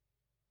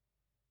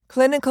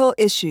Clinical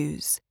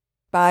Issues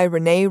by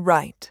Renee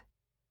Wright.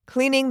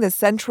 Cleaning the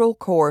Central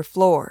Core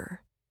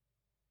Floor.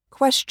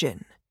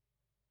 Question: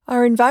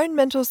 Our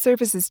environmental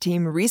services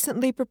team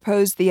recently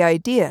proposed the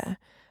idea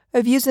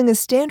of using a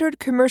standard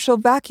commercial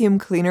vacuum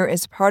cleaner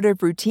as part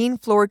of routine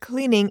floor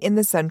cleaning in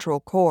the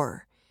central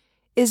core.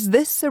 Is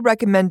this a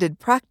recommended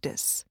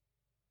practice?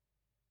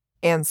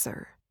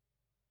 Answer: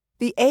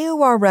 The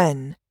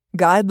AORN,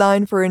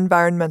 Guideline for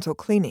Environmental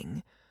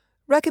Cleaning,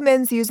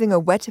 recommends using a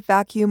wet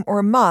vacuum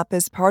or mop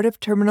as part of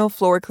terminal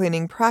floor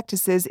cleaning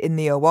practices in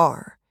the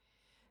OR.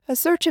 A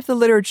search of the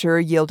literature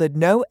yielded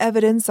no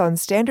evidence on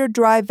standard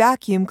dry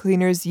vacuum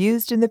cleaners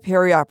used in the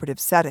perioperative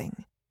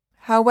setting.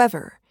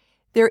 However,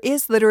 there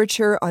is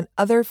literature on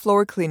other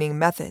floor cleaning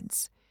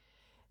methods.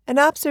 An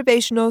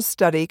observational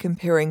study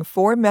comparing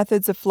 4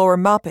 methods of floor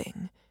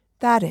mopping,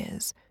 that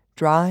is,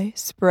 dry,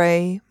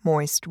 spray,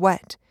 moist,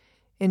 wet,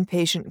 in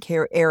patient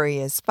care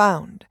areas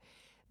found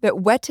that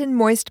wet and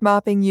moist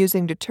mopping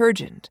using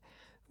detergent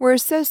were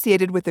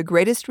associated with the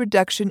greatest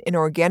reduction in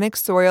organic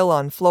soil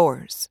on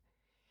floors.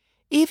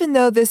 Even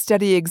though this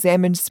study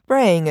examined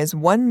spraying as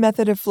one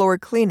method of floor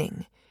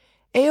cleaning,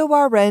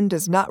 AORN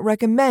does not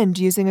recommend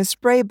using a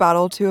spray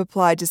bottle to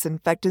apply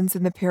disinfectants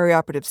in the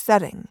perioperative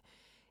setting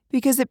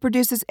because it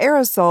produces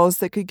aerosols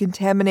that could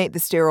contaminate the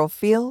sterile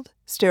field,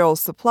 sterile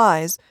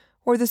supplies,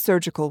 or the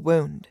surgical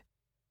wound.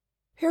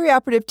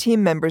 Perioperative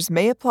team members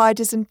may apply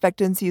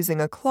disinfectants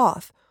using a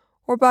cloth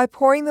or by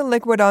pouring the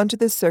liquid onto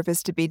the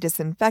surface to be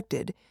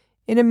disinfected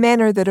in a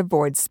manner that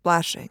avoids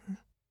splashing.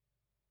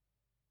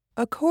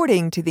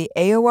 According to the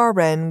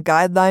AORN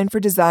Guideline for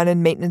Design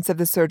and Maintenance of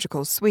the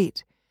Surgical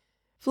Suite,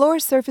 floor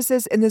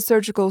surfaces in the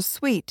surgical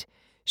suite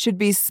should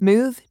be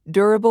smooth,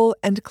 durable,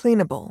 and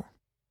cleanable.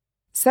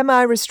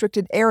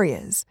 Semi-restricted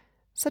areas,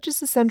 such as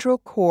the central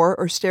core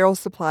or sterile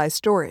supply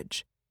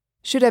storage,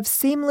 should have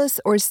seamless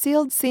or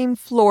sealed seam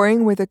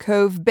flooring with a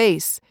cove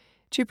base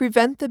to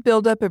prevent the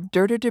buildup of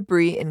dirt or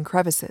debris in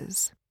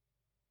crevices.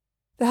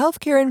 The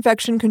Healthcare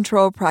Infection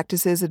Control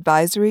Practices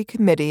Advisory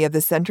Committee of the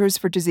Centers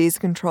for Disease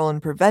Control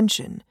and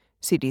Prevention,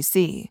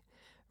 CDC,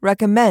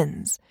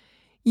 recommends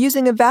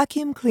using a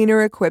vacuum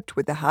cleaner equipped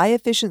with a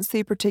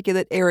high-efficiency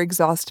particulate air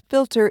exhaust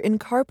filter in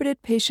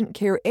carpeted patient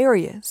care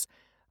areas,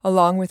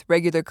 along with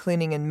regular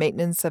cleaning and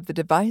maintenance of the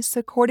device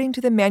according to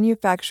the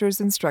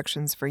manufacturer's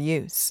instructions for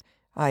use,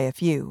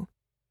 IFU,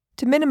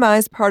 to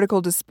minimize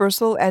particle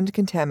dispersal and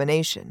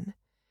contamination.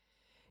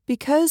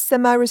 Because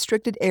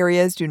semi-restricted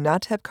areas do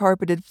not have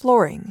carpeted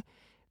flooring,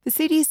 the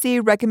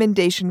CDC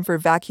recommendation for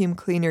vacuum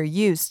cleaner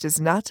use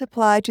does not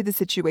apply to the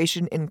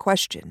situation in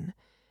question.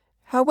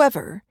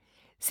 However,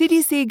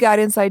 CDC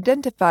guidance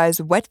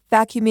identifies wet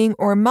vacuuming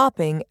or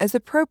mopping as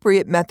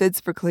appropriate methods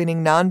for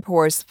cleaning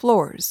non-porous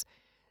floors,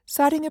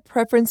 citing a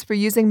preference for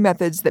using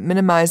methods that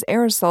minimize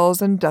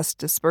aerosols and dust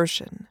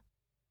dispersion.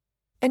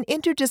 An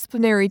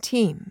interdisciplinary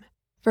team,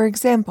 for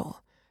example,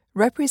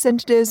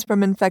 representatives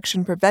from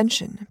infection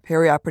prevention,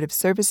 perioperative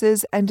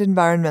services, and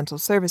environmental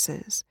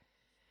services,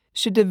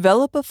 should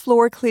develop a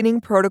floor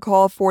cleaning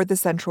protocol for the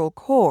central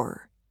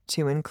core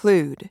to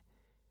include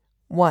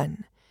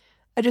 1.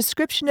 A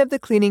description of the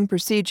cleaning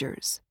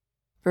procedures,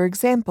 for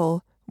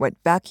example, wet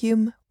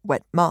vacuum,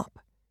 wet mop.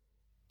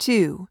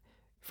 2.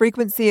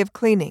 Frequency of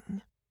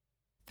cleaning.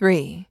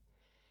 3.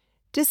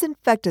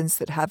 Disinfectants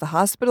that have a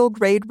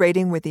hospital-grade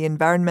rating with the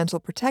Environmental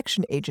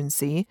Protection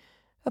Agency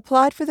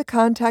applied for the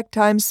contact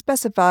time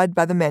specified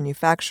by the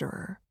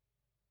manufacturer.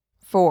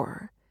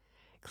 4.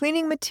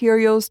 Cleaning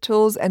materials,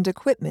 tools, and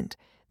equipment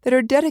that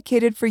are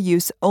dedicated for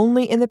use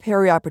only in the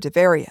perioperative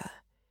area.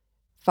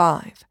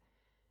 5.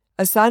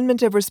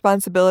 Assignment of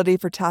responsibility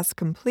for task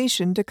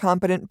completion to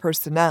competent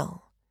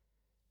personnel.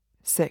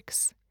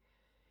 6.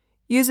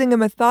 Using a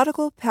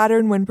methodical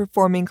pattern when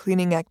performing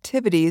cleaning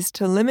activities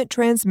to limit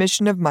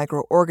transmission of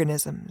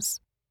microorganisms.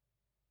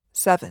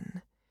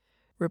 7.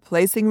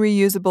 Replacing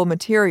reusable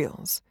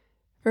materials,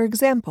 for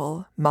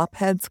example, mop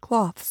heads,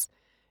 cloths,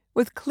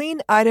 with clean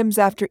items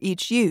after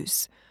each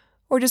use,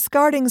 or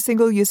discarding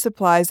single-use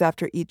supplies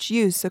after each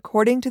use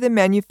according to the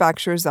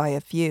manufacturer's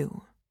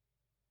IFU.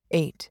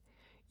 8.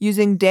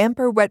 Using damp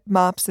or wet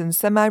mops in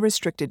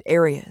semi-restricted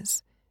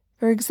areas,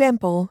 for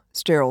example,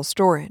 sterile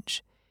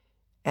storage.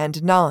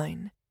 And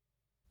 9.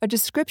 A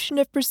description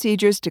of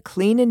procedures to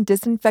clean and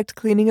disinfect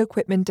cleaning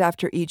equipment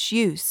after each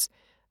use,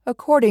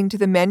 according to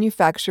the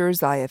manufacturer's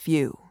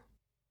IFU.